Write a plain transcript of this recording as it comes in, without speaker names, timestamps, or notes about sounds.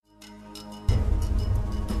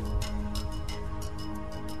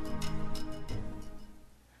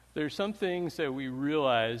there's some things that we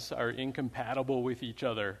realize are incompatible with each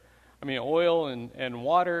other. I mean, oil and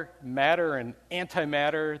water, matter and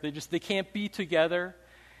antimatter, they can't be together.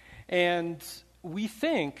 And we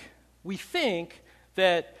think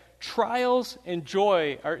that trials and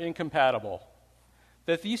joy are incompatible,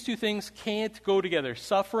 that these two things can't go together,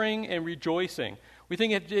 suffering and rejoicing. We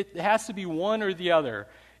think it has to be one or the other.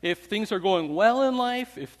 If things are going well in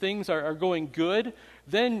life, if things are going good,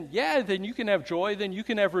 then you can have joy, then you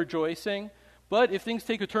can have rejoicing. But if things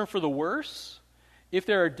take a turn for the worse, if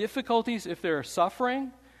there are difficulties, if there are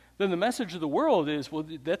suffering, then the message of the world is, well,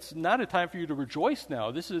 that's not a time for you to rejoice now.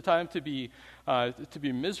 This is a time to be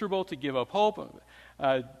miserable, to give up hope,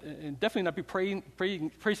 and definitely not be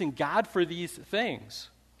praising God for these things.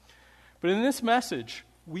 But in this message,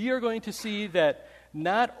 we are going to see that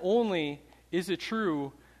not only is it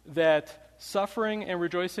true that suffering and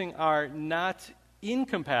rejoicing are not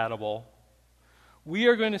incompatible, we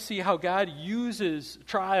are going to see how God uses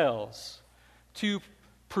trials to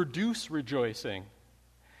produce rejoicing.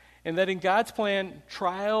 And that in God's plan,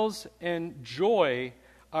 trials and joy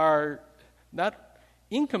are not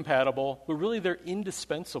incompatible, but really they're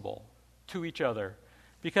indispensable to each other,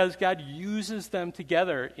 because God uses them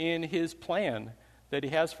together in His plan that He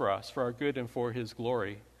has for us, for our good and for His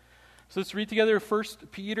glory. So let's read together 1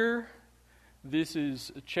 Peter. This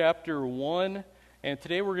is chapter 1, and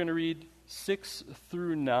today we're going to read 6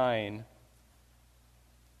 through 9.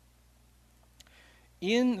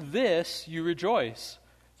 In this you rejoice,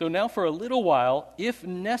 though now for a little while, if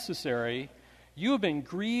necessary, you have been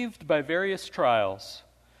grieved by various trials,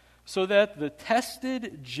 so that the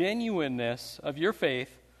tested genuineness of your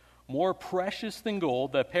faith, more precious than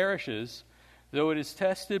gold that perishes, though it is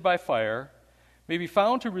tested by fire, may be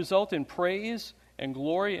found to result in praise and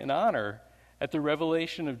glory and honor at the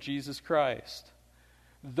revelation of Jesus Christ.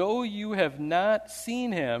 Though you have not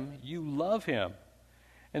seen Him, you love Him.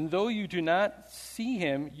 And though you do not see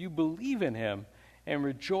Him, you believe in Him and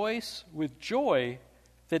rejoice with joy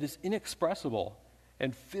that is inexpressible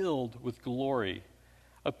and filled with glory,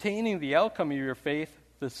 obtaining the outcome of your faith,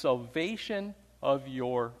 the salvation of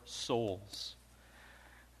your souls.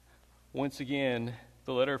 Once again,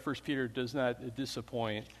 the letter of 1 Peter does not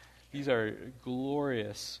disappoint. These are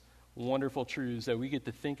glorious, wonderful truths that we get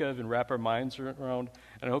to think of and wrap our minds around,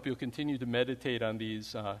 and I hope you'll continue to meditate on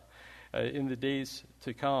these in the days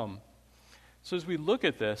to come. So as we look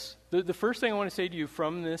at this, the first thing I want to say to you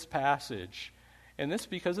from this passage, and this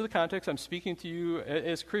because of the context, I'm speaking to you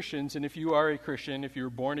as Christians, and if you are a Christian, if you're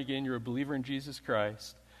born again, you're a believer in Jesus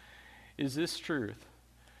Christ, is this truth.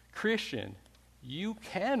 Christian, you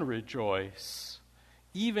can rejoice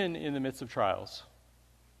even in the midst of trials.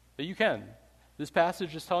 That you can. This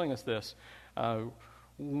passage is telling us this.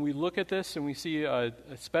 When we look at this and we see,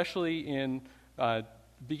 especially in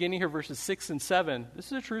beginning here, verses 6 and 7, this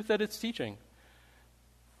is a truth that it's teaching.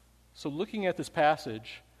 So looking at this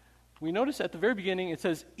passage, we notice at the very beginning it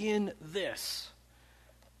says, in this.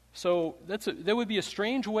 So that would be a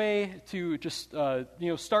strange way to just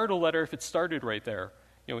start a letter if it started right there.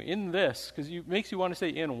 In this, because it makes you want to say,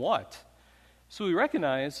 in what? So we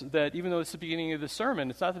recognize that even though it's the beginning of the sermon,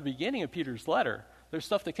 it's not the beginning of Peter's letter. There's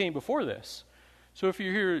stuff that came before this. So if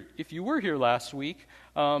you were here last week,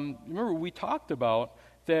 remember we talked about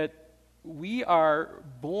that we are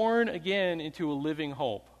born again into a living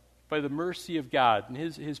hope by the mercy of God, and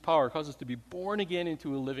His power causes us to be born again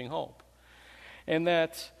into a living hope. And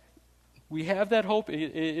that we have that hope.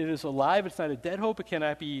 It is alive. It's not a dead hope. It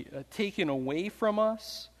cannot be taken away from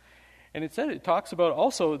us. And it talks about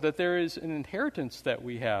also that there is an inheritance that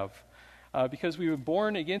we have because we were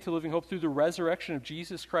born again to living hope through the resurrection of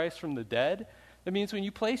Jesus Christ from the dead. That means when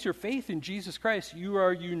you place your faith in Jesus Christ, you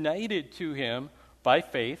are united to Him by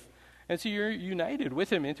faith. And so you're united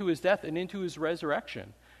with Him into His death and into His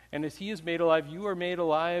resurrection. And as He is made alive, you are made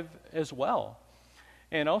alive as well.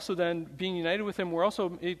 And also then, being united with Him, we're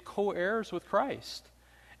also made co-heirs with Christ.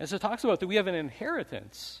 And so it talks about that we have an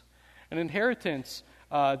inheritance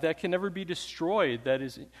that can never be destroyed, that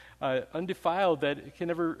is undefiled, that can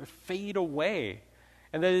never fade away,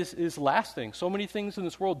 and that is lasting. So many things in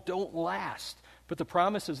this world don't last, but the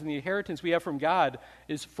promises and the inheritance we have from God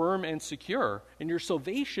is firm and secure, and your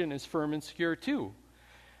salvation is firm and secure too.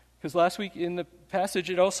 Because last week in the passage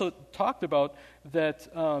it also talked about that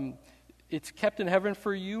it's kept in heaven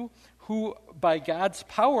for you who by God's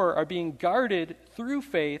power are being guarded through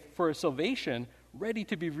faith for a salvation ready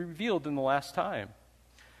to be revealed in the last time.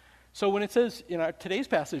 So when it says in today's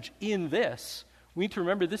passage, in this, we need to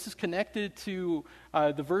remember this is connected to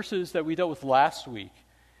the verses that we dealt with last week.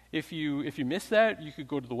 If you miss that, you could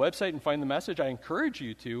go to the website and find the message. I encourage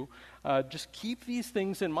you to just keep these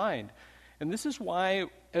things in mind. And this is why,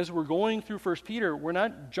 as we're going through 1 Peter, we're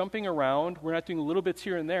not jumping around. We're not doing little bits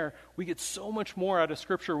here and there. We get so much more out of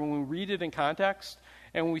Scripture when we read it in context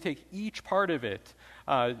and when we take each part of it,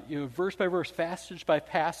 verse by verse, passage by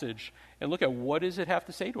passage, and look at what does it have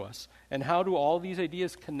to say to us, and how do all these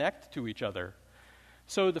ideas connect to each other.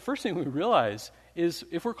 So the first thing we realize is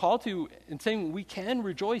if we're called to and saying we can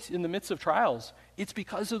rejoice in the midst of trials, it's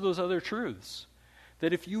because of those other truths.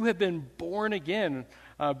 That if you have been born again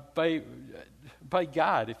by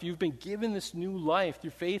God, if you've been given this new life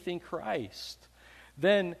through faith in Christ,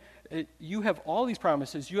 then you have all these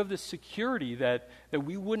promises. You have this security that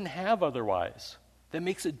we wouldn't have otherwise, that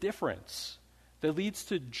makes a difference, that leads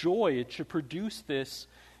to joy. It should produce this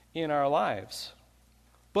in our lives.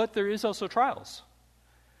 But there is also trials.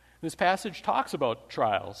 This passage talks about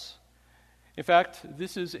trials. In fact,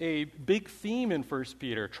 this is a big theme in 1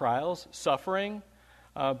 Peter, trials, suffering.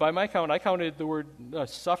 By my count, I counted the word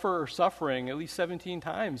suffer or suffering at least 17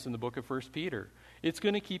 times in the book of 1 Peter. It's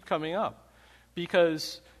going to keep coming up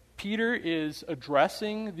because Peter is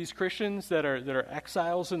addressing these Christians that are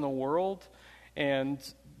exiles in the world and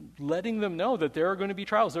letting them know that there are going to be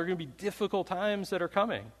trials. There are going to be difficult times that are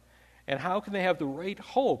coming. And how can they have the right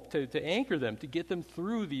hope to anchor them, to get them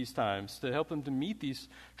through these times, to help them to meet these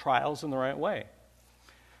trials in the right way?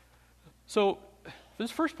 So, for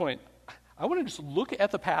this first point, I want to just look at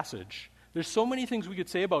the passage. There's so many things we could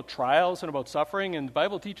say about trials and about suffering, and the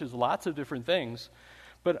Bible teaches lots of different things.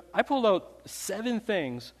 But I pulled out 7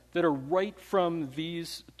 things that are right from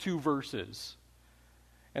these 2 verses.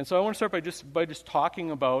 And so I want to start by just talking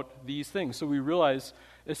about these things. So we realize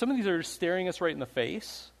that some of these are staring us right in the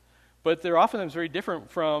face, but they're oftentimes very different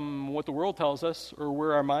from what the world tells us or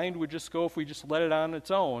where our mind would just go if we just let it on its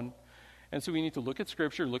own. And so we need to look at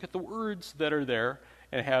Scripture, look at the words that are there,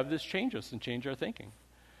 and have this change us and change our thinking.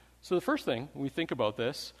 So the first thing when we think about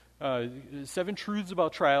this, 7 truths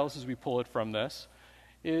about trials as we pull it from this,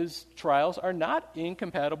 is trials are not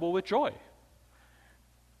incompatible with joy.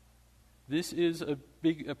 This is a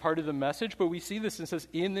big part of the message, but we see this and it says,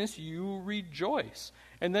 in this you rejoice.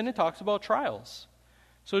 And then it talks about trials.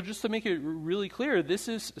 So just to make it really clear, this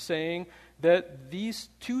is saying that these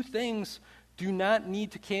 2 things do not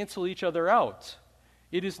need to cancel each other out.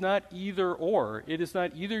 It is not either or. It is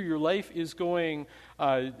not either your life is going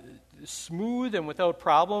smooth and without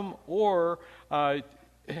problem, or and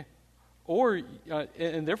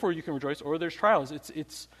therefore you can rejoice, or there's trials.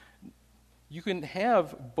 It's you can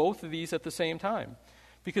have both of these at the same time.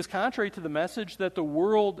 Because contrary to the message that the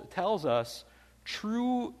world tells us,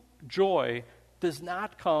 true joy does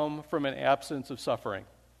not come from an absence of suffering.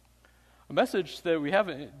 A message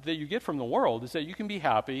that that you get from the world is that you can be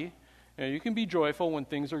happy, you can be joyful when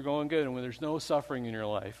things are going good and when there's no suffering in your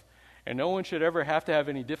life. And no one should ever have to have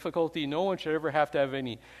any difficulty. No one should ever have to have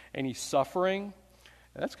any suffering.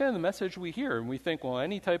 And that's kind of the message we hear. And we think, well,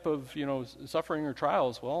 any type of suffering or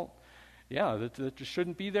trials, well, yeah, that just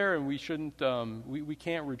shouldn't be there, and we shouldn't. We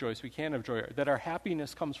can't rejoice. We can't have joy. That our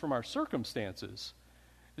happiness comes from our circumstances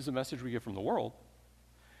is a message we get from the world.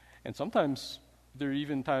 And sometimes there are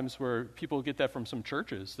even times where people get that from some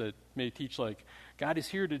churches that may teach like, God is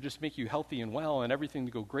here to just make you healthy and well and everything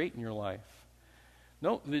to go great in your life.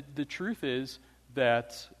 No, the truth is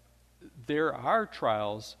that there are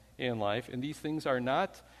trials in life, and these things are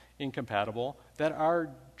not incompatible, that our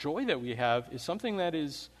joy that we have is something that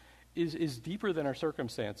is deeper than our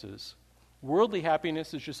circumstances. Worldly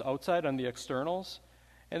happiness is just outside on the externals,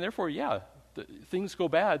 and therefore, things go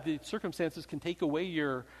bad. The circumstances can take away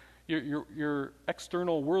your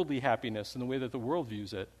external worldly happiness in the way that the world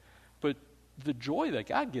views it. But the joy that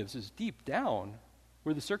God gives is deep down,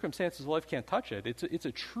 where the circumstances of life can't touch it. It's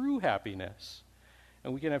a true happiness.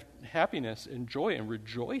 And we can have happiness and joy and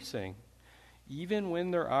rejoicing even when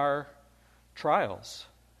there are trials.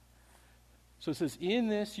 So it says, in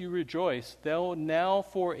this you rejoice, though now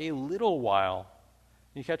for a little while.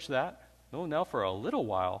 You catch that? No, now for a little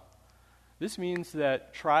while. This means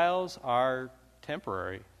that trials are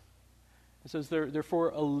temporary. It says they're for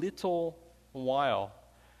a little while.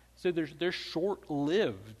 So they're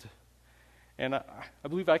short-lived. And I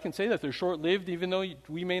believe I can say that they're short-lived, even though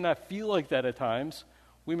we may not feel like that at times.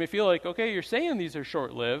 We may feel like, okay, you're saying these are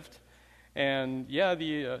short-lived. And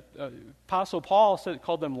the Apostle Paul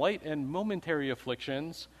called them light and momentary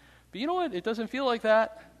afflictions. But you know what? It doesn't feel like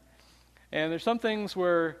that. And there's some things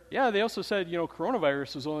where, they also said,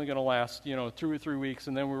 coronavirus was only going to last, 2 or 3 weeks,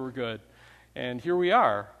 and then we were good. And here we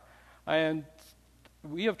are. And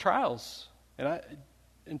we have trials.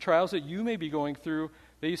 And trials that you may be going through,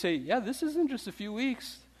 that you say, this isn't just a few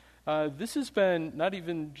weeks. This has been not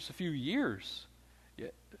even just a few years.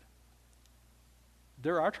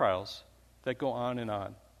 There are trials that go on. And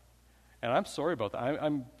I'm sorry about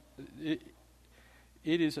that. It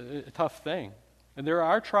is a tough thing. And there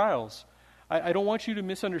are trials. I don't want you to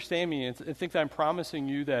misunderstand me and think that I'm promising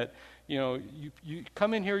you that, you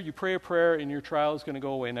come in here, you pray a prayer, and your trial is going to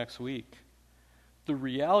go away next week. The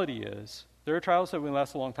reality is, there are trials that will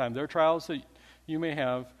last a long time. There are trials that you may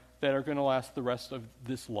have that are going to last the rest of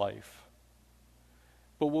this life.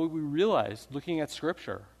 But what we realize, looking at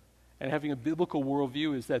Scripture and having a biblical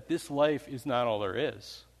worldview, is that this life is not all there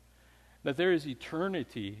is. That there is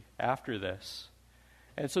eternity after this.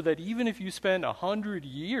 And so that even if you spend 100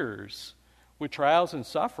 years with trials and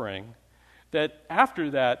suffering, that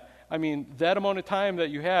after that, that amount of time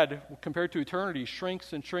that you had compared to eternity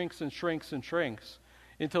shrinks and shrinks and shrinks and shrinks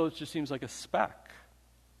until it just seems like a speck.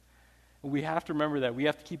 And we have to remember that. We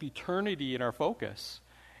have to keep eternity in our focus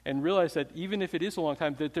and realize that even if it is a long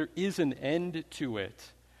time, that there is an end to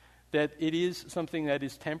it, that it is something that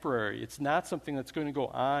is temporary. It's not something that's going to go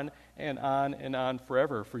on and on and on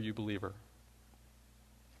forever for you, believer.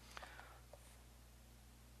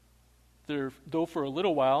 Though for a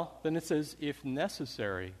little while, then it says, if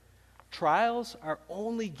necessary. Trials are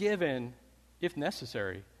only given if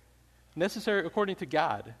necessary. Necessary according to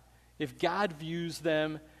God. If God views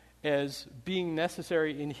them as being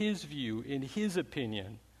necessary in His view, in His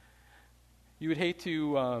opinion. You would hate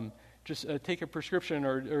to just take a prescription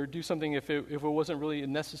or do something if it wasn't really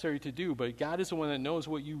necessary to do, but God is the one that knows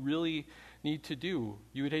what you really need to do.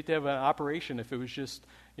 You would hate to have an operation if it was just,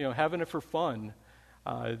 having it for fun.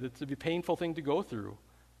 That's a painful thing to go through.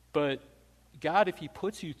 But God, if He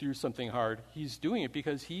puts you through something hard, He's doing it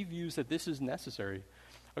because He views that this is necessary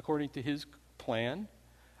according to His plan,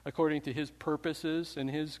 according to His purposes and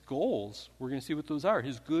His goals. We're going to see what those are,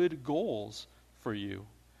 His good goals for you,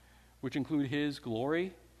 which include His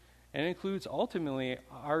glory and includes ultimately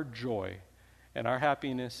our joy and our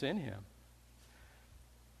happiness in Him.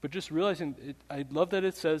 But just realizing, I love that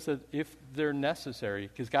it says that if they're necessary,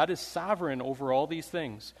 because God is sovereign over all these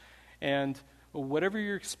things. And whatever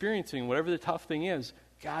you're experiencing, whatever the tough thing is,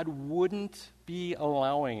 God wouldn't be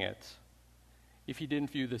allowing it if He didn't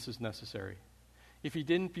view this as necessary. If He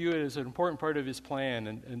didn't view it as an important part of His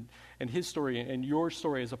plan and His story and your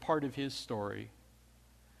story as a part of His story.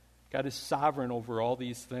 God is sovereign over all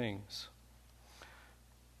these things.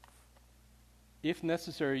 If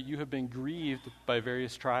necessary, you have been grieved by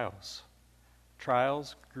various trials.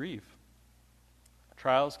 Trials grieve.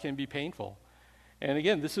 Trials can be painful. And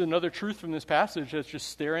again, this is another truth from this passage that's just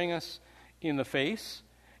staring us in the face,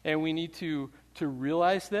 and we need to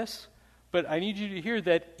realize this. But I need you to hear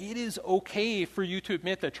that it is okay for you to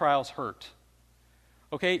admit that trials hurt.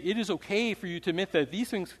 Okay? It is okay for you to admit that these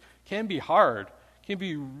things can be hard, can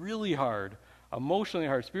be really hard, emotionally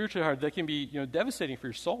hard, spiritually hard, that can be devastating for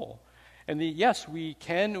your soul. And yes, we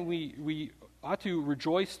ought to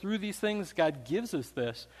rejoice through these things. God gives us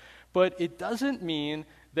this. But it doesn't mean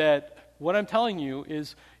that what I'm telling you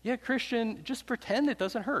is, Christian, just pretend it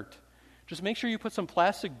doesn't hurt. Just make sure you put some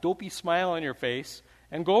plastic dopey smile on your face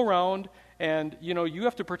and go around and, you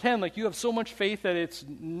have to pretend like you have so much faith that it's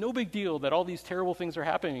no big deal that all these terrible things are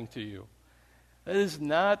happening to you. That is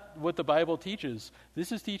not what the Bible teaches.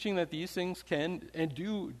 This is teaching that these things can and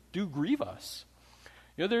do grieve us.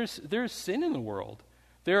 There's sin in the world.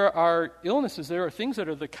 There are illnesses. There are things that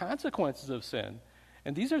are the consequences of sin.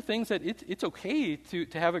 And these are things that it's okay to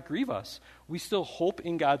have it grieve us. We still hope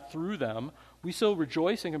in God through them. We still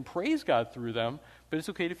rejoice and can praise God through them, but it's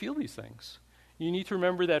okay to feel these things. You need to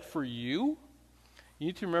remember that for you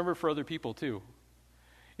need to remember for other people too.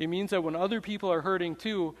 It means that when other people are hurting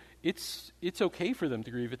too, it's okay for them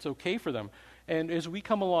to grieve. It's okay for them. And as we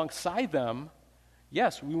come alongside them,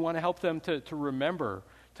 yes, we want to help them to remember,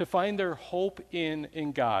 to find their hope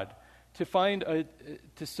in God, to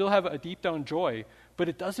still have a deep down joy. But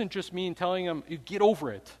it doesn't just mean telling them, get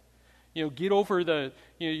over it. Get over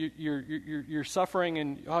you're suffering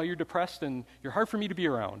and you're depressed and you're hard for me to be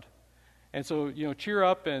around. And so, cheer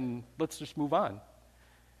up and let's just move on.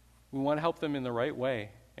 We want to help them in the right way.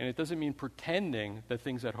 And it doesn't mean pretending that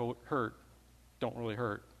things that hurt don't really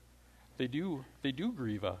hurt. They do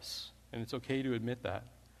grieve us. And it's okay to admit that.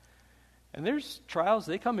 And there's trials,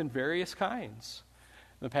 they come in various kinds.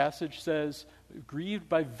 The passage says, grieved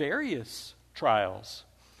by various trials.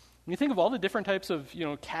 When you think of all the different types of,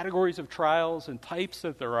 categories of trials and types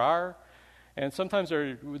that there are, and sometimes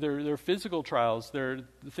they're physical trials, they're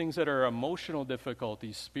the things that are emotional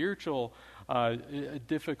difficulties, spiritual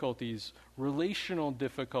difficulties, relational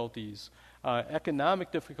difficulties,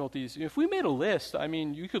 economic difficulties. If we made a list,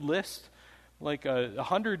 you could list like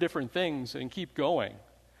 100 different things and keep going.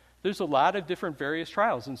 There's a lot of different various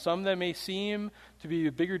trials, and some that may seem to be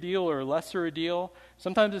a bigger deal or lesser a deal.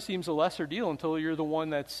 Sometimes it seems a lesser deal until you're the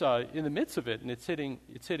one that's in the midst of it, and it's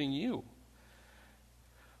hitting you.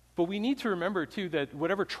 But we need to remember, too, that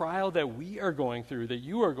whatever trial that we are going through, that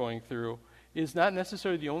you are going through, is not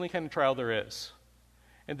necessarily the only kind of trial there is.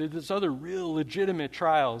 And there's other real legitimate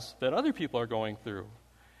trials that other people are going through.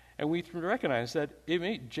 And we recognize that it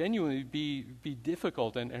may genuinely be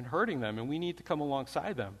difficult and hurting them, and we need to come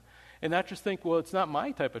alongside them. And not just think, well, it's not my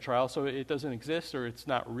type of trial, so it doesn't exist, or it's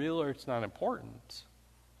not real, or it's not important.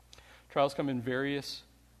 Trials come in various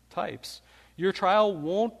types. Your trial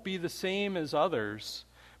won't be the same as others,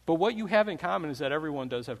 but what you have in common is that everyone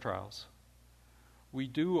does have trials. We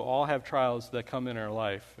do all have trials that come in our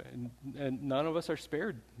life, and none of us are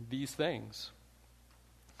spared these things.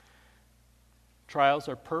 Trials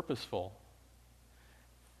are purposeful.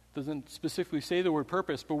 Doesn't specifically say the word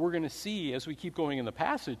purpose, but we're going to see as we keep going in the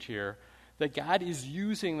passage here that God is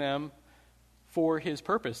using them for his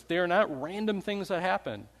purpose. They are not random things that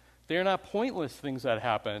happen. They are not pointless things that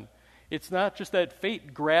happen. It's not just that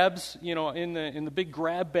fate grabs, in the big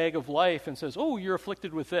grab bag of life and says, "Oh, you're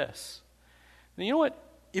afflicted with this." And you know what?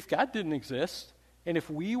 If God didn't exist, and if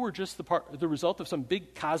we were just the result of some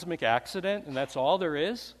big cosmic accident, and that's all there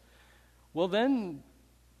is, well then,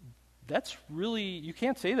 that's really, you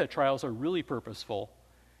can't say that trials are really purposeful.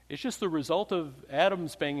 It's just the result of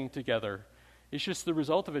atoms banging together. It's just the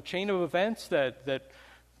result of a chain of events that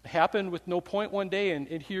happened with no point one day,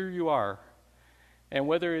 and here you are. And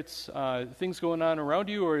whether it's things going on around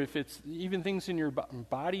you, or if it's even things in your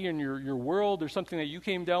body and your world, or something that you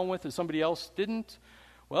came down with that somebody else didn't,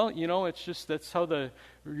 well, it's just, that's how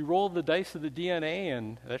you roll the dice of the DNA,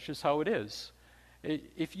 and that's just how it is.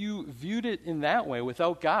 If you viewed it in that way,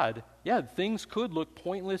 without God, yeah, things could look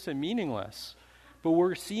pointless and meaningless. But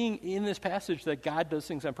we're seeing in this passage that God does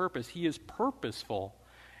things on purpose. He is purposeful.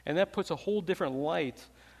 And that puts a whole different light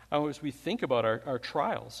as we think about our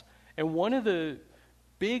trials. And one of the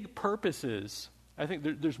big purposes, I think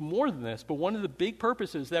there's more than this, but one of the big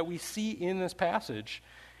purposes that we see in this passage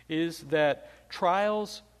is that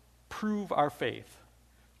trials prove our faith.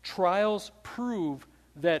 Trials prove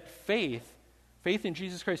that faith in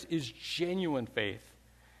Jesus Christ is genuine faith.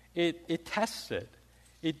 It tests it.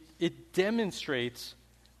 It demonstrates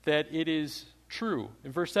that it is true.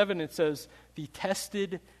 In verse 7 it says, the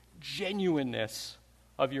tested genuineness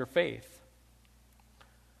of your faith.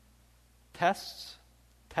 Tests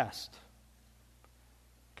test.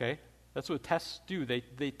 Okay? That's what tests do.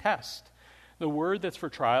 They test. The word that's for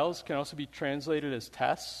trials can also be translated as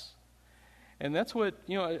tests. And that's what,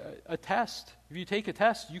 a test. If you take a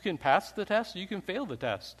test, you can pass the test, or you can fail the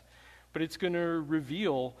test. But it's going to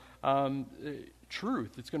reveal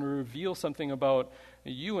truth. It's going to reveal something about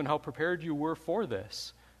you and how prepared you were for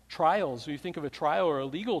this. Trials, when you think of a trial or a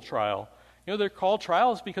legal trial, they're called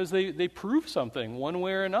trials because they prove something one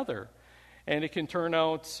way or another. And it can turn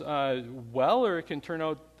out well, or it can turn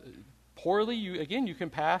out poorly. You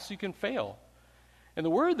can pass, you can fail. And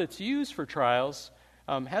the word that's used for trials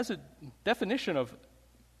has a definition of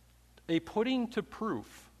a putting to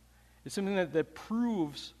proof. It's something that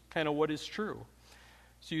proves kind of what is true.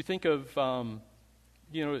 So you think of,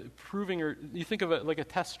 proving, or you think of it like a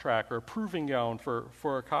test track or a proving ground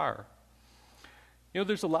for a car.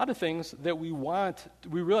 There's a lot of things that we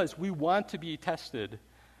realize we want to be tested,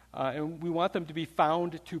 and we want them to be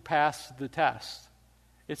found to pass the test.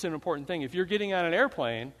 It's an important thing. If you're getting on an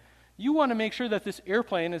airplane, you want to make sure that this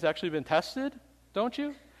airplane has actually been tested, don't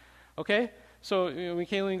you? Okay? So when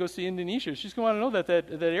Kayleen goes to Indonesia, she's going to want to know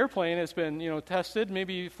that airplane has been, tested,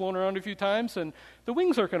 maybe flown around a few times, and the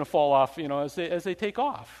wings aren't going to fall off, as they take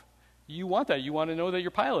off. You want that. You want to know that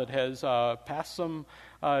your pilot has passed some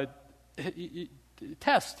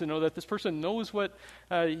tests to know that this person knows what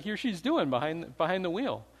he or she's doing behind the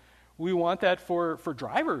wheel. We want that for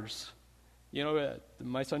drivers.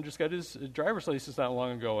 My son just got his driver's license not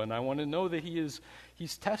long ago, and I want to know that he's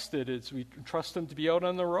tested as we trust him to be out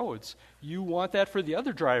on the roads. You want that for the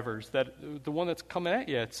other drivers, that the one that's coming at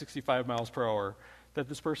you at 65 miles per hour, that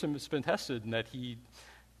this person has been tested and that he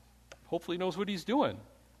hopefully knows what he's doing.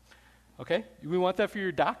 Okay? We want that for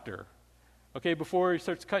your doctor. Okay, before he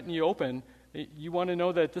starts cutting you open, you want to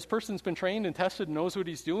know that this person's been trained and tested and knows what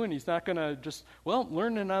he's doing. He's not going to just,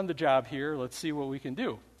 learning on the job here, let's see what we can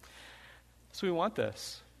do. So we want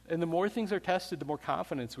this. And the more things are tested, the more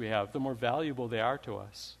confidence we have, the more valuable they are to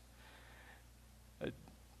us.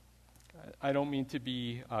 I don't mean to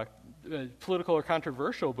be political or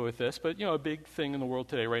controversial with this, but, a big thing in the world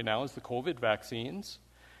today right now is the COVID vaccines.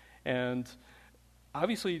 And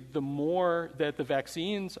obviously, the more that the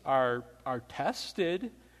vaccines are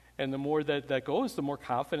tested and the more that goes, the more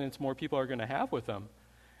confidence more people are going to have with them.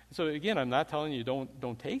 So again, I'm not telling you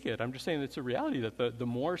don't take it. I'm just saying it's a reality that the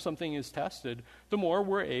more something is tested, the more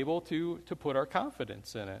we're able to put our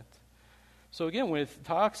confidence in it. So again, when it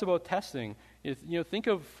talks about testing, think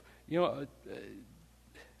of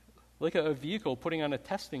like a vehicle putting on a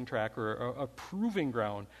testing track or a proving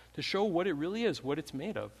ground to show what it really is, what it's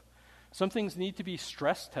made of. Some things need to be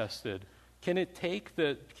stress tested. Can it take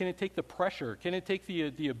the pressure? Can it take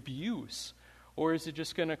the abuse, or is it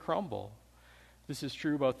just going to crumble? This is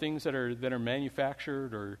true about things that are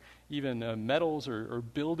manufactured, or even metals or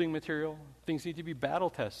building material. Things need to be battle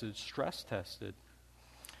tested, stress tested.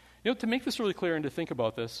 To make this really clear and to think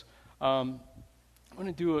about this, I'm going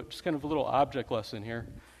to do just kind of a little object lesson here.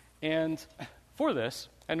 And for this,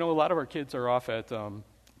 I know a lot of our kids are off at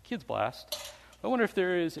Kids Blast. I wonder if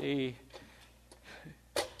there is a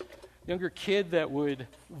younger kid that would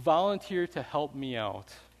volunteer to help me out.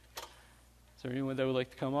 Is there anyone that would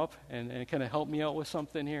like to come up and kind of help me out with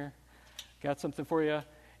something here? Got something for you.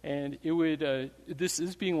 And it would, this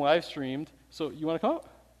is being live streamed, so you want to come up?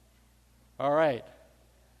 All right.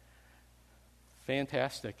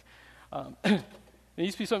 Fantastic. It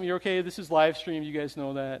needs to be something you're okay. This is live stream. You guys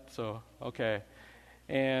know that, so okay.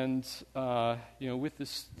 And with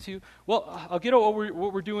this too. Well, I'll get at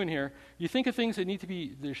what we're doing here. You think of things that need to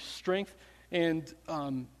be their strength, and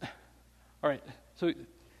all right. So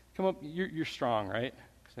come up. You're strong, right?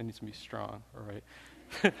 Because I need to be strong. All right.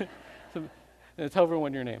 So, tell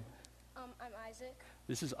everyone your name. I'm Isaac.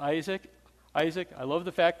 This is Isaac. Isaac, I love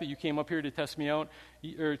the fact that you came up here to test me out,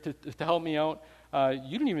 or to help me out.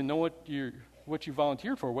 You didn't even know what you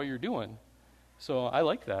volunteered for, what you're doing. So I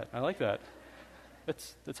like that.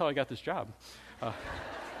 That's how I got this job.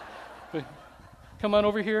 But come on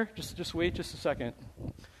over here. Just wait just a second.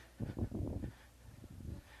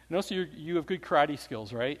 Notice you have good karate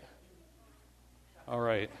skills, right? All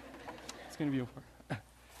right. It's going to be important.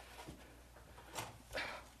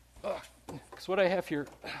 Because what I have here,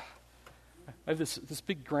 I have this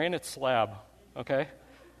big granite slab, okay?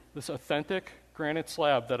 This authentic granite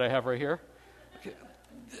slab that I have right here. Okay.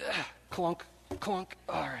 Clunk, clunk.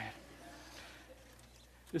 All right.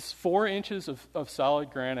 This is 4 inches of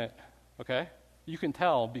solid granite, okay? You can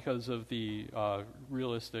tell because of the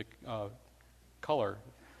realistic color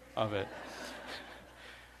of it.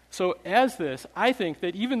 So as this, I think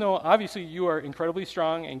that even though obviously you are incredibly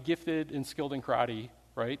strong and gifted and skilled in karate,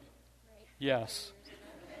 right? Yes.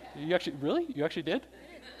 You actually did?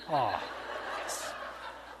 Oh, yes.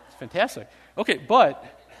 It's fantastic. Okay, but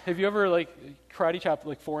have you ever karate chopped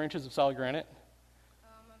 4 inches of solid granite?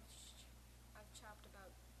 I've chopped about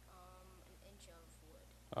an inch of wood.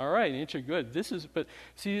 All right, an inch of good. But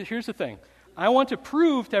see, here's the thing. I want to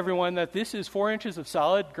prove to everyone that this is 4 inches of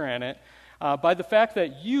solid granite by the fact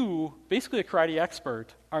that you, basically a karate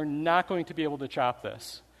expert, are not going to be able to chop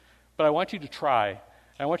this. But I want you to try.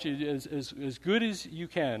 I want you to as good as you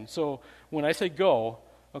can. So when I say go,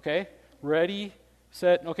 okay, ready,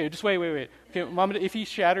 set, okay, just wait. Okay, Mom, if he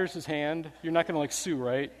shatters his hand, you're not going to sue,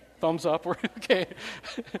 right? Thumbs up, okay.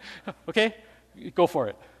 Okay, go for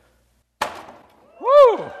it.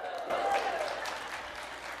 Woo! Even if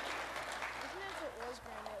it was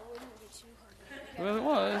granite, it wouldn't be too hard. Well, it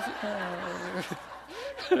was.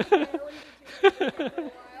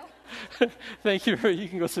 Thank you. You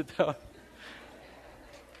can go sit down.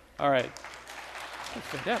 All right.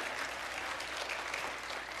 Yeah.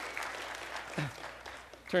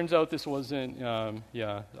 Turns out this wasn't,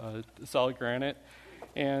 solid granite.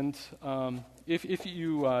 And if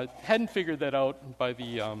you hadn't figured that out by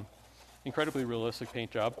the incredibly realistic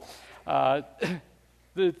paint job,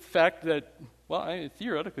 the fact that,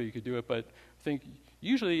 theoretically you could do it, but I think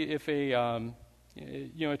usually if a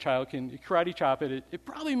child can karate chop it, it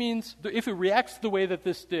probably means, if it reacts the way that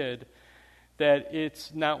this did, that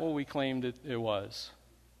it's not what we claimed it was.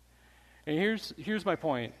 And here's my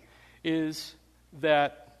point, is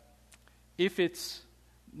that if it's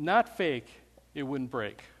not fake, it wouldn't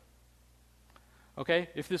break. Okay?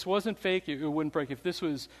 If this wasn't fake, it wouldn't break. If this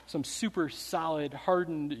was some super solid,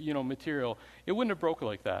 hardened, material, it wouldn't have broken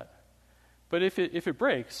like that. But if it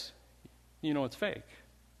breaks, it's fake.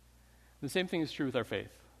 The same thing is true with our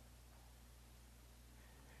faith.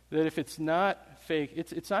 That if it's not fake,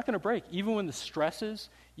 it's not going to break. Even when the stresses,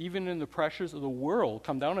 even in the pressures of the world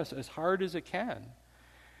come down as hard as it can.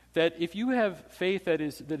 That if you have faith that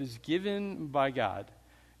is given by God,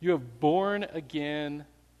 you have born again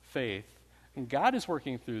faith, and God is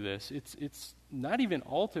working through this. It's not even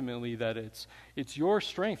ultimately that it's your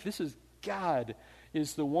strength. This is God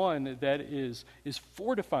is the one that is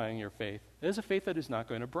fortifying your faith. It is a faith that is not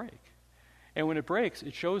going to break. And when it breaks,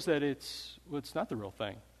 it shows that it's not the real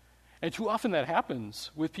thing. And too often that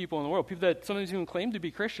happens with people in the world, people that sometimes even claim to be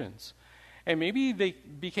Christians. And maybe they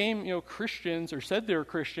became, Christians or said they were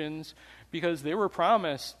Christians because they were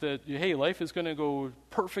promised that, hey, life is going to go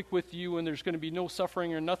perfect with you and there's going to be no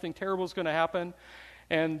suffering or nothing terrible is going to happen.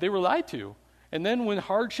 And they were lied to. And then when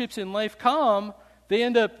hardships in life come, they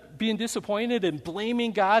end up being disappointed and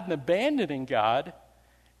blaming God and abandoning God.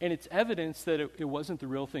 And it's evidence that it wasn't the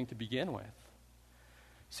real thing to begin with.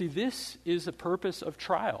 See, this is the purpose of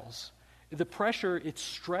trials. The pressure, it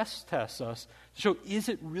stress tests us to show, is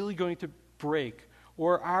it really going to break?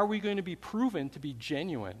 Or are we going to be proven to be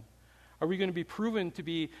genuine? Are we going to be proven to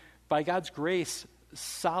be, by God's grace,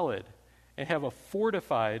 solid and have a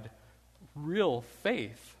fortified, real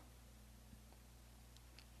faith?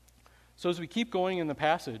 So as we keep going in the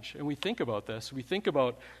passage and we think about this, we think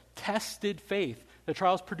about tested faith. The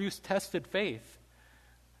trials produce tested faith.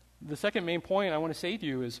 The second main point I want to say to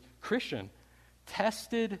you is, Christian,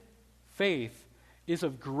 tested faith is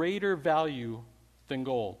of greater value than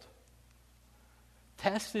gold.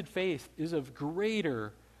 Tested faith is of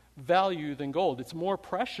greater value than gold. It's more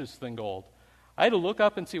precious than gold. I had to look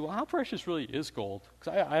up and see, well, how precious really is gold?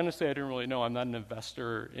 Because I honestly, I didn't really know. I'm not an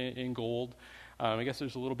investor in gold. I guess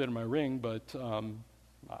there's a little bit in my ring, but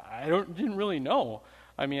I didn't really know.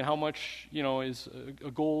 I mean, how much, is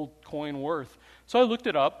a gold coin worth? So I looked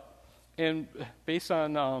it up. And based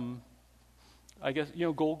on, I guess,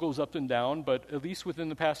 gold goes up and down, but at least within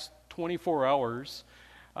the past 24 hours,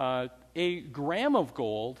 a gram of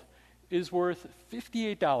gold is worth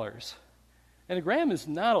 $58. And a gram is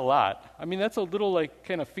not a lot. I mean, that's a little,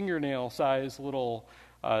 kind of fingernail size little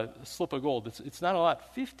slip of gold. It's not a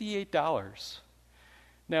lot. $58.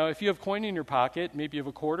 Now, if you have coin in your pocket, maybe you have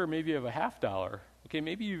a quarter, maybe you have a $50. Okay,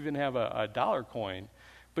 maybe you even have a dollar coin.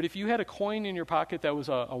 But if you had a coin in your pocket that was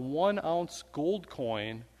a 1 ounce gold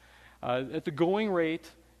coin, at the going rate,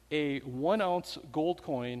 a 1 ounce gold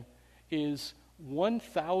coin is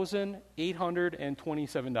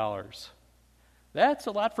 $1,827. That's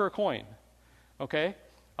a lot for a coin, okay?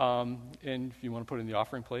 And if you want to put in the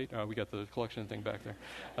offering plate, we got the collection thing back there.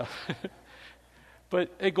 But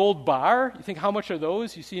a gold bar, you think, how much are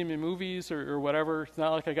those? You see them in movies or whatever. It's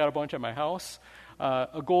not like I got a bunch at my house.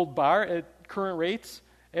 A gold bar at current rates,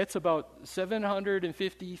 it's about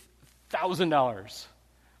 $750,000.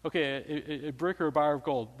 Okay, a brick or a bar of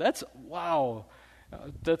gold. That's, wow.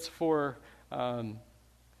 That's for, a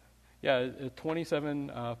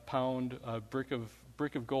 27-pound brick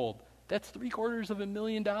of gold. That's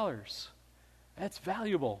 $750,000. That's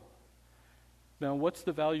valuable. Now, what's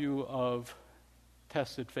the value of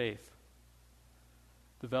tested faith?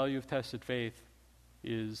 The value of tested faith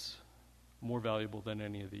is more valuable than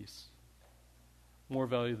any of these. More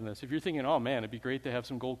value than this. If you're thinking, oh man, it'd be great to have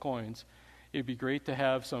some gold coins, it'd be great to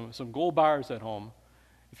have some gold bars at home.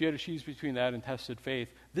 If you had to choose between that and tested faith,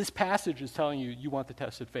 this passage is telling you want the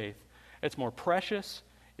tested faith. It's more precious.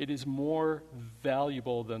 It is more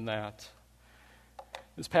valuable than that.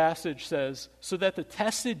 This passage says, so that the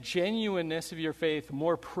tested genuineness of your faith,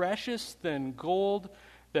 more precious than gold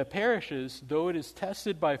that perishes, though it is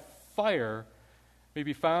tested by fire, may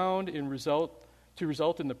be found to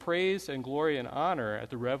result in the praise and glory and honor at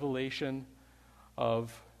the revelation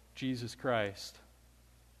of Jesus Christ.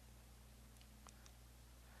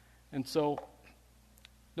 And so,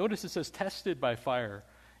 notice it says tested by fire.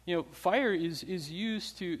 Fire is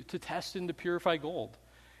used to test and to purify gold.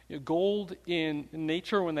 Gold in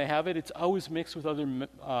nature, when they have it, it's always mixed with other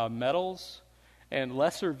metals and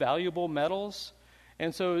lesser valuable metals.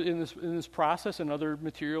 And so in this process and other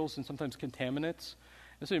materials and sometimes contaminants,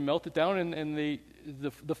 and so you melt it down and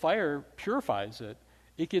the fire purifies it.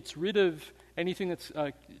 It gets rid of anything that's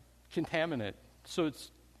contaminant. So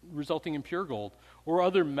it's resulting in pure gold. Or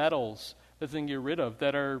other metals that they can get rid of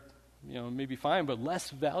that are, maybe fine, but less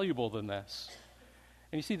valuable than this.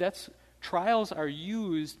 And you see, trials are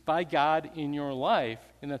used by God in your life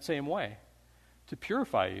in that same way, to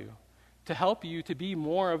purify you, to help you to be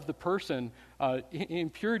more of the person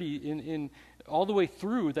in purity, in all the way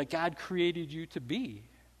through that God created you to be.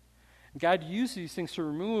 God used these things to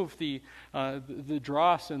remove the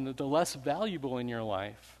dross and the less valuable in your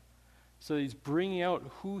life. So He's bringing out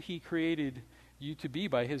who He created you to be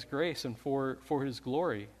by His grace and for His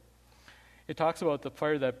glory. It talks about the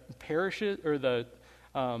fire that perishes, or the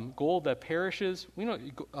gold that perishes. We know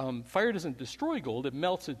fire doesn't destroy gold; it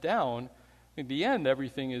melts it down. In the end,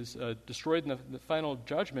 everything is destroyed in the final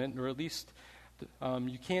judgment, or at least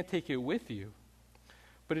you can't take it with you.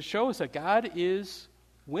 But it shows that God is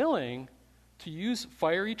willing to use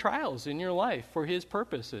fiery trials in your life for his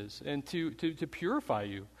purposes and to purify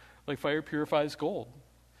you, like fire purifies gold.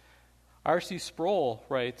 R.C. Sproul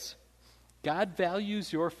writes, God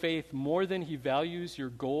values your faith more than he values your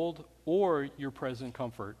gold or your present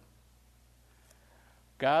comfort.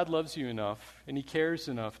 God loves you enough, and he cares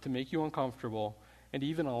enough to make you uncomfortable and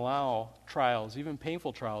even allow trials, even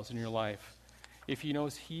painful trials in your life, if he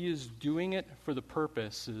knows he is doing it for the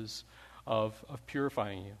purposes of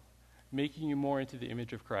purifying you, making you more into the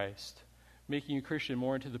image of Christ, making you Christian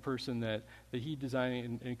more into the person that he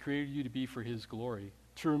designed and created you to be for his glory,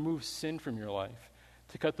 to remove sin from your life,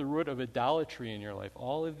 to cut the root of idolatry in your life,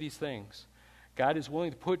 all of these things. God is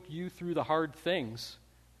willing to put you through the hard things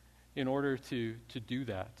in order to do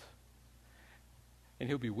that. And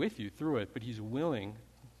he'll be with you through it, but he's willing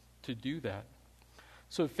to do that.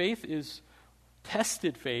 So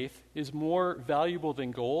tested faith is more valuable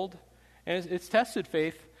than gold. And it's tested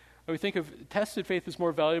faith. When we think of tested faith as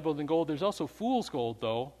more valuable than gold, there's also fool's gold,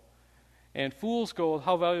 though. And fool's gold,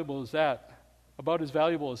 how valuable is that? About as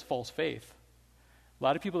valuable as false faith. A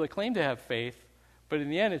lot of people that claim to have faith, but in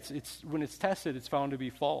the end, it's when it's tested, it's found to be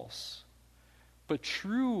false. But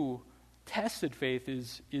true tested faith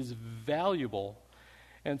is valuable.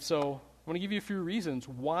 And so I want to give you a few reasons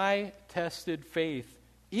why tested faith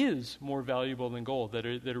is more valuable than gold, that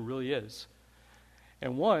it really is.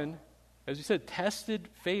 And one, as you said, tested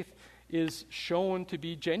faith is shown to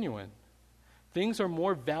be genuine. Things are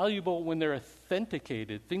more valuable when they're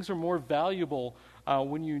authenticated. Things are more valuable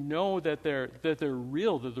when you know that they're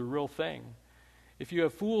real, they're the real thing. If you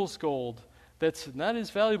have fool's gold, that's not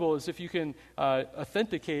as valuable as if you can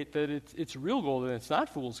authenticate that it's real gold and it's not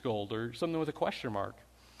fool's gold or something with a question mark.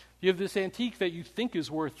 You have this antique that you think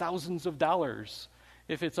is worth thousands of dollars.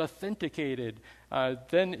 If it's authenticated,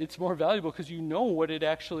 then it's more valuable because you know what it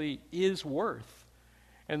actually is worth.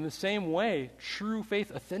 And the same way, true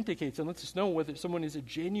faith authenticates and lets us know whether someone is a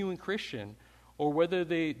genuine Christian or whether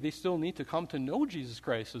they still need to come to know Jesus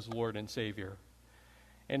Christ as Lord and Savior.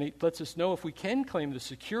 And it lets us know if we can claim the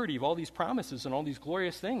security of all these promises and all these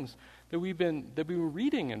glorious things that we've been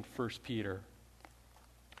reading in 1 Peter.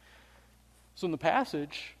 So in the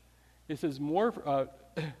passage, it says more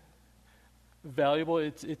valuable.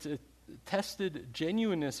 It's a tested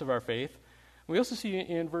genuineness of our faith. We also see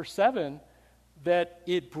in verse 7 that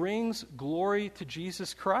it brings glory to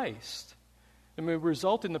Jesus Christ. It may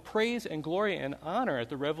result in the praise and glory and honor at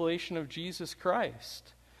the revelation of Jesus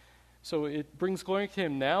Christ. So it brings glory to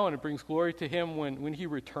him now, and it brings glory to him when he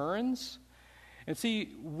returns. And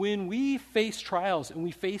see, when we face trials and we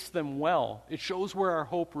face them well, it shows where our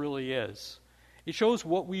hope really is. It shows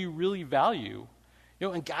what we really value.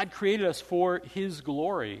 And God created us for his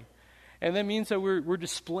glory. And that means that we're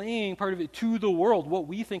displaying part of it to the world, what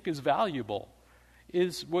we think is valuable.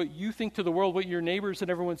 Is what you think to the world, what your neighbors and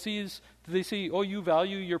everyone sees, do they see, oh, you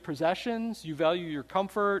value your possessions, you value your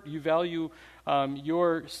comfort, you value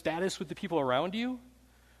your status with the people around you?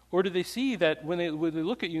 Or do they see that when they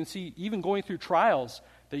look at you and see, even going through trials,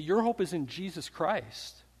 that your hope is in Jesus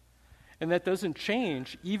Christ? And that doesn't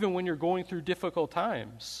change even when you're going through difficult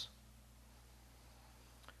times.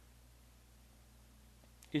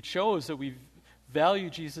 It shows that we value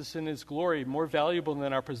Jesus in his glory more valuable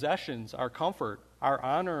than our possessions, our comfort, our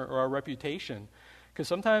honor, or our reputation. Because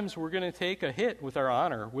sometimes we're going to take a hit with our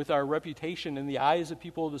honor, with our reputation in the eyes of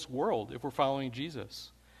people of this world if we're following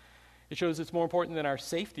Jesus. It shows it's more important than our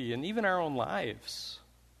safety and even our own lives.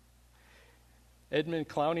 Edmund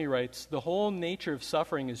Clowney writes, the whole nature of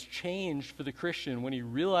suffering is changed for the Christian when he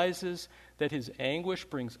realizes that his anguish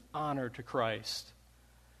brings honor to Christ.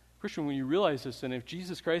 Christian, when you realize this, and if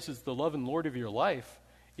Jesus Christ is the love and Lord of your life,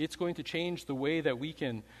 it's going to change the way that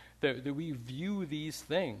we view these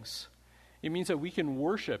things. It means that we can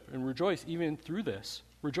worship and rejoice even through this.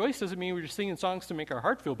 Rejoice doesn't mean we're just singing songs to make our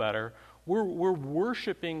heart feel better. We're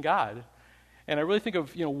worshiping God. And I really think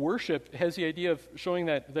of, worship has the idea of showing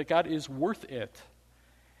that God is worth it.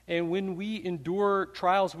 And when we endure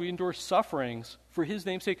trials, we endure sufferings for his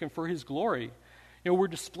namesake and for his glory, we're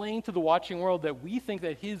displaying to the watching world that we think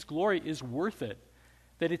that his glory is worth it,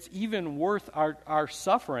 that it's even worth our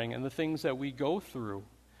suffering and the things that we go through.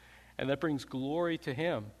 And that brings glory to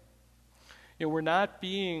him. We're not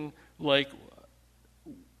being like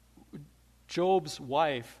Job's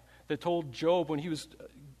wife that told Job when he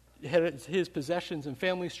had his possessions and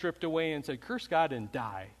family stripped away and said, curse God and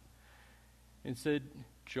die. Instead,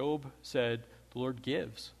 Job said, the Lord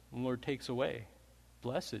gives, and the Lord takes away.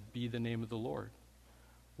 Blessed be the name of the Lord.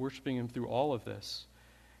 Worshiping him through all of this.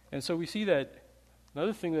 And so we see that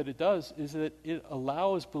another thing that it does is that it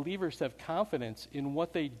allows believers to have confidence in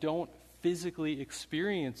what they don't physically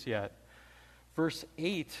experience yet. Verse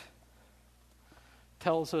 8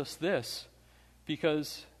 tells us this,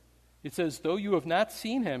 because it says, though you have not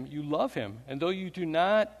seen him, you love him. And though you do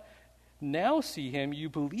not now see him, you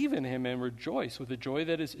believe in him and rejoice with a joy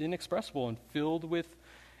that is inexpressible and filled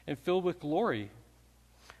with glory.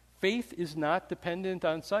 Faith is not dependent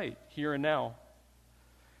on sight, here and now.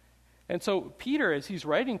 And so Peter, as he's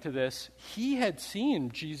writing to this, he had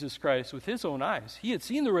seen Jesus Christ with his own eyes. He had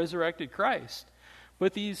seen the resurrected Christ.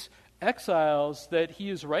 But these exiles that he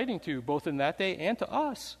is writing to, both in that day and to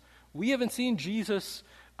us, we haven't seen Jesus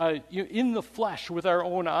in the flesh with our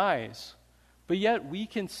own eyes. But yet we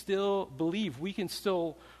can still believe, we can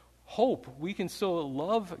still hope, we can still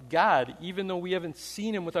love God, even though we haven't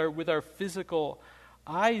seen him with our physical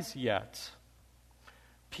eyes yet.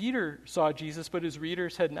 Peter saw Jesus, but his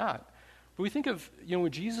readers had not. But we think of, when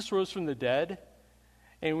Jesus rose from the dead,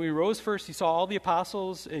 and when he rose first, he saw all the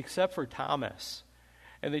apostles except for Thomas.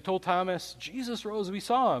 And they told Thomas, Jesus rose, we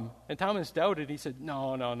saw him. And Thomas doubted. He said,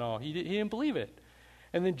 no. He didn't believe it.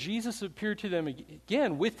 And then Jesus appeared to them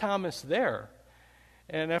again with Thomas there.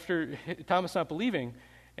 And after Thomas not believing,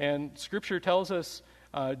 and Scripture tells us,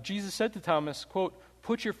 Jesus said to Thomas, quote,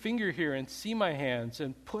 put your finger here and see my hands,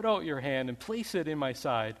 and put out your hand and place it in my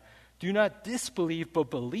side. Do not disbelieve,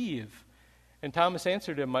 but believe. And Thomas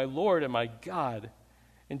answered him, my Lord and my God.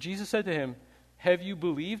 And Jesus said to him, have you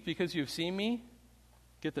believed because you have seen me?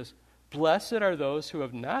 Get this. Blessed are those who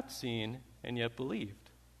have not seen and yet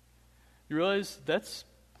believed. You realize that's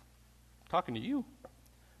talking to you.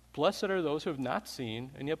 Blessed are those who have not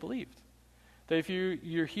seen and yet believed. That if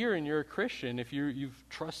you're here and you're a Christian, if you've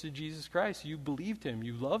trusted Jesus Christ, you believed him,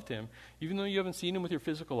 you loved him, even though you haven't seen him with your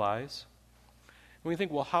physical eyes. And we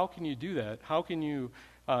think, well, how can you do that? How can you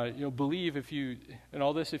believe if you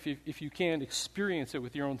can't experience it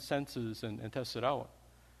with your own senses and test it out?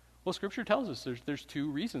 Well, Scripture tells us there's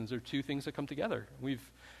two reasons. There are two things that come together. We've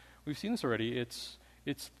seen this already. It's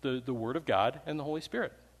the Word of God and the Holy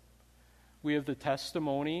Spirit. We have the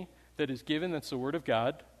testimony that is given. That's the Word of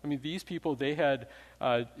God. I mean, these people, they had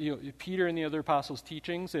Peter and the other apostles'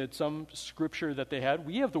 teachings. They had some Scripture that they had.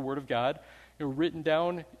 We have the Word of God written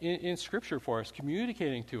down in Scripture for us,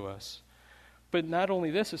 communicating to us. But not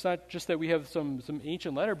only this, it's not just that we have some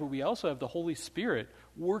ancient letter, but we also have the Holy Spirit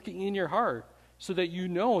working in your heart, so that you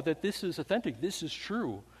know that this is authentic, this is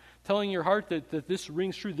true. Telling your heart that this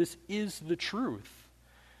rings true, this is the truth.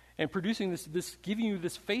 And producing this, giving you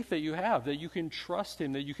this faith that you have, that you can trust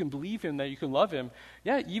him, that you can believe him, that you can love him.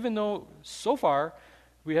 Yeah, even though so far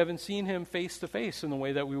we haven't seen him face to face in the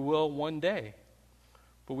way that we will one day.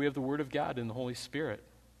 But we have the Word of God and the Holy Spirit.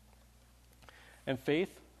 And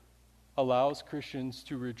faith allows Christians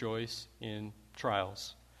to rejoice in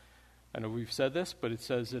trials. I know we've said this, but it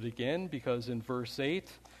says it again because in verse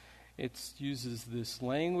 8, it uses this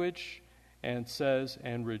language and says,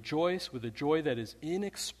 and rejoice with a joy that is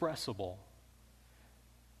inexpressible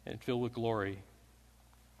and filled with glory.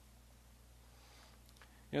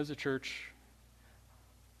 As a church,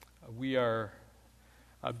 we are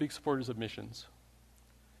big supporters of missions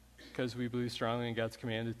because we believe strongly in God's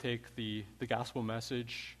command to take the gospel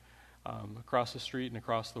message across the street and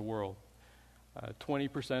across the world.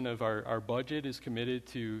 20% of our budget is committed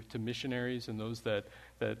to missionaries and those that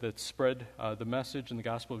spread the message and the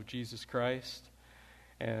gospel of Jesus Christ.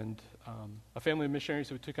 And a family of missionaries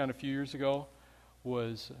that we took on a few years ago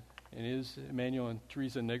was and is Emmanuel and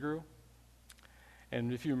Teresa Negru.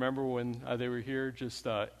 And if you remember when they were here, just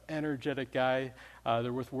energetic guy.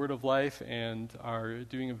 They're with Word of Life and are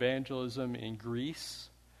doing evangelism in Greece.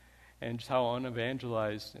 And just how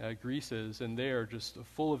unevangelized Greece is. And they are just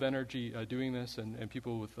full of energy doing this and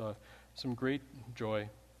people with some great joy.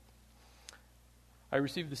 I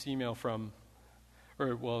received this email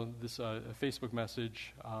this Facebook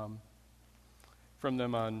message from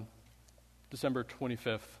them on December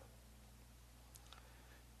 25th.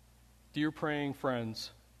 Dear praying friends,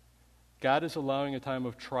 God is allowing a time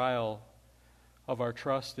of trial of our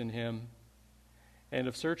trust in him and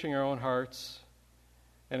of searching our own hearts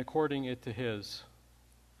and according it to his.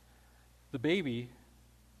 The baby,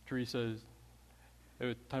 Teresa, at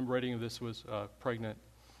the time of writing of this, was pregnant.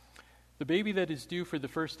 The baby that is due for the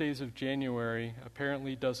first days of January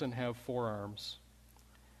apparently doesn't have forearms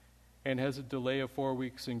and has a delay of 4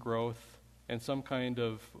 weeks in growth and some kind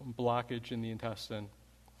of blockage in the intestine.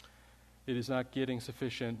 It is not getting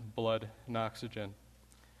sufficient blood and oxygen.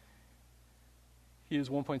 He is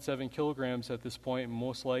 1.7 kilograms at this point and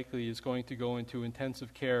most likely is going to go into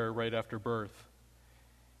intensive care right after birth.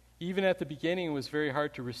 Even at the beginning, it was very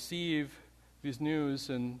hard to receive this news,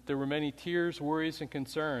 and there were many tears, worries, and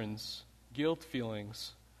concerns, guilt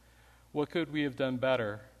feelings. What could we have done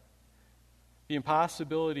better? the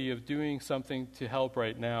impossibility of doing something to help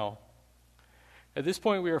right now. At this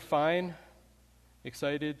point, we are fine,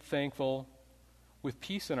 excited, thankful, with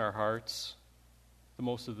peace in our hearts the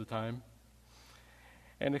most of the time,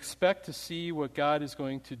 and expect to see what God is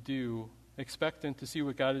going to do, expectant to see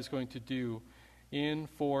what God is going to do in,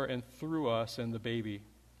 for, and through us and the baby.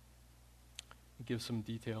 It gives some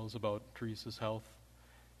details about Teresa's health.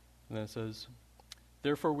 And then it says,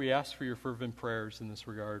 therefore we ask for your fervent prayers in this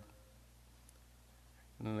regard.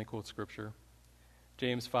 And then they quote scripture.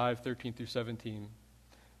 James 5:13 through 17.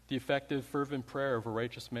 The effective, fervent prayer of a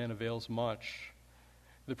righteous man avails much.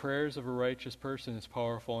 The prayers of a righteous person is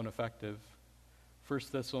powerful and effective.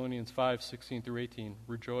 1 Thessalonians 5:16 through 18.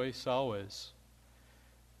 Rejoice always.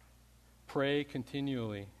 Pray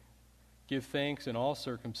continually. Give thanks in all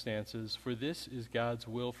circumstances, for this is God's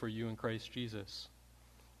will for you in Christ Jesus.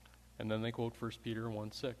 And then they quote 1 Peter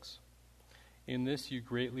 1:6. In this you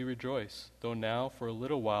greatly rejoice, though now for a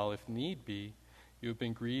little while, if need be, you have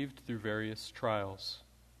been grieved through various trials.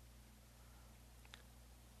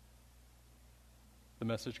 The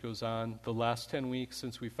message goes on. The last 10 weeks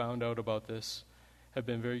since we found out about this have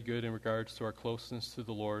been very good in regards to our closeness to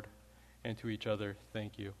the Lord and to each other.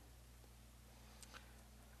 Thank you.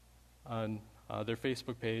 On their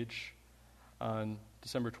Facebook page on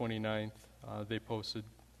December 29th, they posted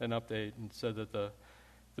an update and said that the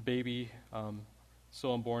baby,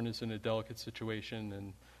 still unborn, is in a delicate situation,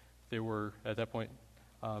 and they were, at that point,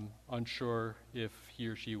 unsure if he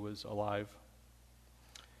or she was alive.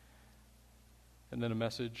 And then a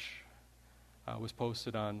message was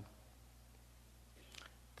posted on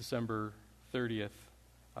December 30th,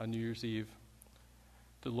 on New Year's Eve.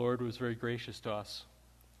 The Lord was very gracious to us.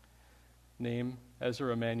 Name,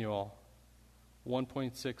 Ezra Emanuel,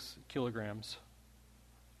 1.6 kilograms.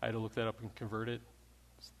 I had to look that up and convert it.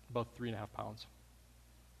 It's about 3.5 pounds.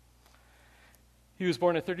 He was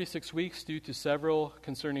born at 36 weeks due to several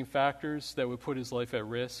concerning factors that would put his life at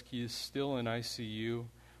risk. He is still in ICU.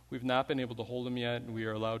 We've not been able to hold him yet, and we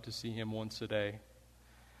are allowed to see him once a day.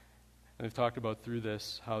 And they've talked about through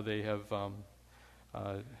this how they have,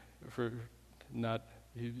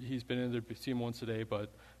 he's been in there to see him once a day,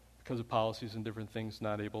 but because of policies and different things,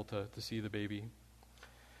 not able to see the baby.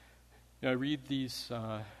 You know, I read these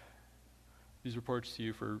reports to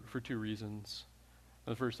you for two reasons.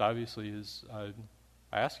 The first, obviously, is I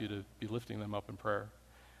ask you to be lifting them up in prayer.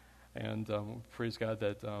 And praise God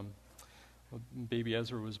that baby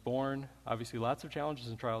Ezra was born. Obviously, lots of challenges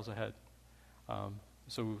and trials ahead.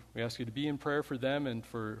 So we ask you to be in prayer for them and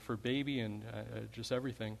for baby and just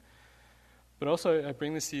everything. But also, I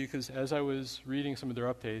bring this to you because as I was reading some of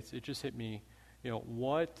their updates, it just hit me,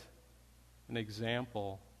 what an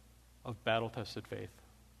example of battle-tested faith,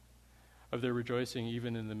 of their rejoicing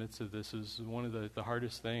even in the midst of this is one of the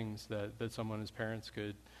hardest things that someone as parents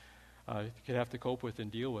could have to cope with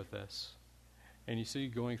and deal with this. And you see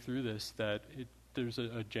going through this that there's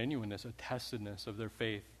a genuineness, a testedness of their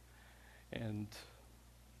faith. And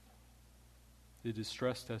it is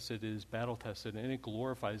stress-tested, it is battle-tested, and it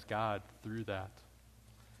glorifies God through that.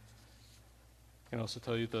 I can also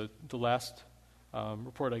tell you the last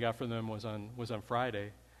report I got from them was on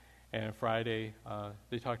Friday. And Friday,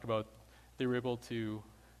 they talked about they were able to,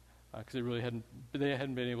 because they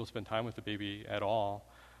hadn't been able to spend time with the baby at all,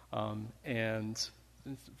 and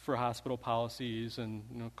for hospital policies and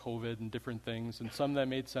COVID and different things, and some that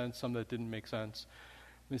made sense, some that didn't make sense.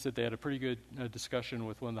 They said they had a pretty good discussion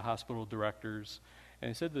with one of the hospital directors, and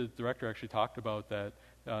they said the director actually talked about that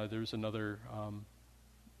there was another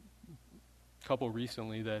couple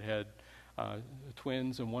recently that had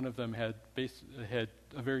twins, and one of them had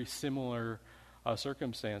a very similar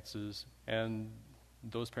circumstances, and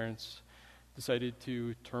those parents decided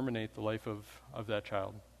to terminate the life of that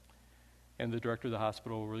child. And the director of the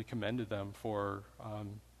hospital really commended them for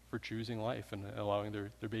choosing life and allowing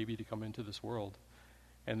their baby to come into this world,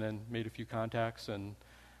 and then made a few contacts and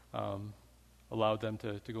allowed them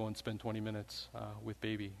to go and spend 20 minutes with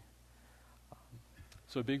baby.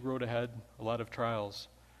 So a big road ahead, a lot of trials,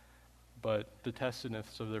 but the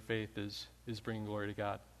testedness of their faith is bringing glory to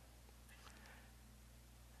God.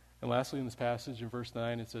 And lastly, in this passage in verse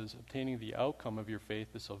 9, it says, obtaining the outcome of your faith,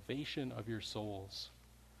 the salvation of your souls.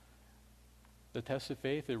 The test of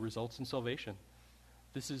faith, it results in salvation.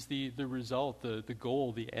 This is the result, the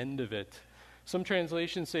goal, the end of it. Some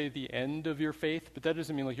translations say the end of your faith, but that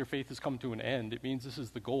doesn't mean like your faith has come to an end. It means this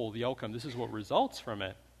is the goal, the outcome. This is what results from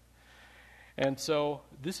it. And so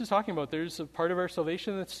this is talking about there's a part of our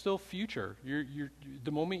salvation that's still future.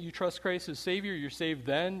 The moment you trust Christ as Savior, you're saved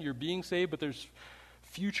then. You're being saved, but there's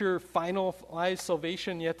future finalized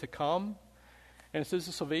salvation yet to come. And it says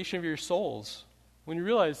the salvation of your souls. When you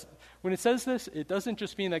realize, when it says this, it doesn't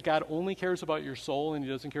just mean that God only cares about your soul and he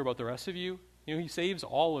doesn't care about the rest of you. He saves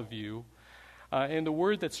all of you. And the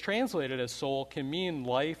word that's translated as soul can mean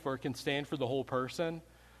life or can stand for the whole person.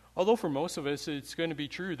 Although for most of us, it's going to be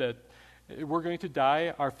true that we're going to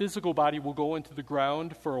die. Our physical body will go into the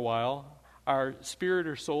ground for a while. Our spirit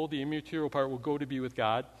or soul, the immaterial part, will go to be with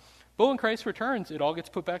God. But when Christ returns, it all gets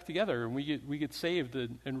put back together, and we get saved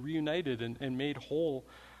and reunited and made whole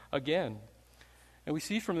again. And we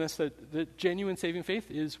see from this that the genuine saving faith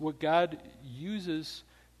is what God uses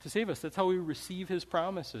to save us. That's how we receive his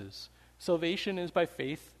promises. Salvation is by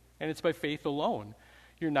faith, and it's by faith alone.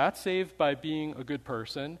 You're not saved by being a good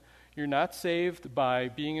person. You're not saved by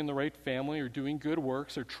being in the right family or doing good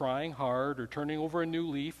works or trying hard or turning over a new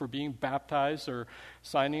leaf or being baptized or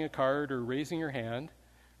signing a card or raising your hand.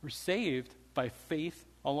 We're saved by faith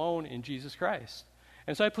alone in Jesus Christ.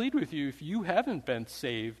 And so I plead with you, if you haven't been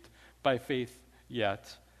saved by faith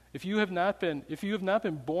yet, if you have not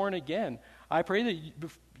been born again, I pray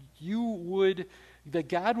that that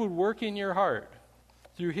God would work in your heart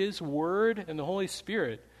through his word and the Holy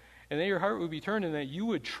Spirit, and that your heart would be turned and that you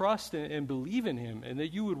would trust and believe in him, and that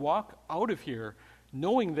you would walk out of here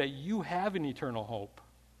knowing that you have an eternal hope.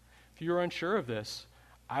 If you're unsure of this,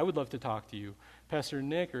 I would love to talk to you. Pastor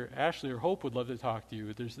Nick or Ashley or Hope would love to talk to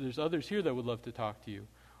you. There's others here that would love to talk to you.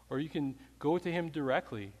 Or you can go to him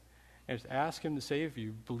directly and just ask him to save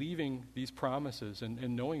you, believing these promises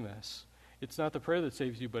and knowing this. It's not the prayer that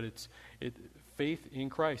saves you, but it's faith in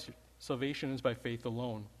Christ. Salvation is by faith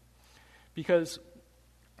alone. Because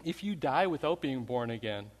if you die without being born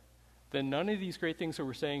again, then none of these great things that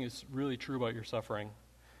we're saying is really true about your suffering.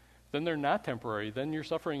 Then they're not temporary. Then your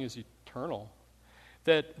suffering is eternal.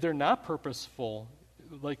 That they're not purposeful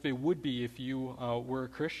like they would be if you were a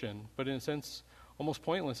Christian, but in a sense, almost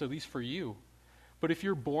pointless, at least for you. But if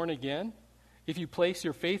you're born again, if you place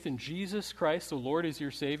your faith in Jesus Christ, the Lord, as your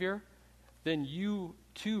Savior, then you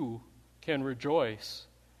too can rejoice,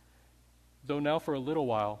 though now for a little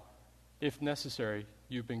while, if necessary,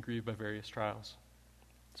 you've been grieved by various trials.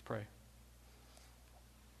 Let's pray.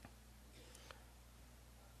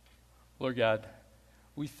 Lord God,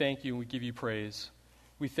 we thank you and we give you praise.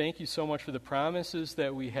 We thank you so much for the promises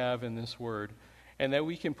that we have in this word and that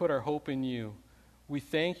we can put our hope in you. We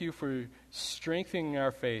thank you for strengthening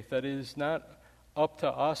our faith. That it is not up to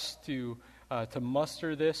us to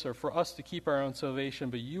muster this or for us to keep our own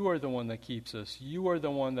salvation, but you are the one that keeps us. You are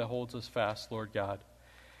the one that holds us fast, Lord God.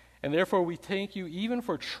 And therefore we thank you even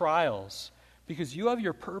for trials, because you have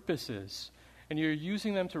your purposes, and you're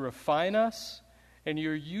using them to refine us, and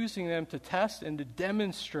you're using them to test and to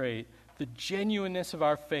demonstrate the genuineness of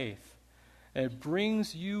our faith. And it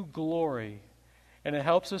brings you glory, and it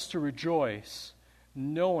helps us to rejoice,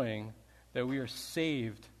 knowing that we are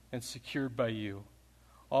saved and secured by you.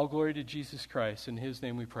 All glory to Jesus Christ. In his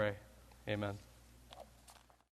name we pray. Amen.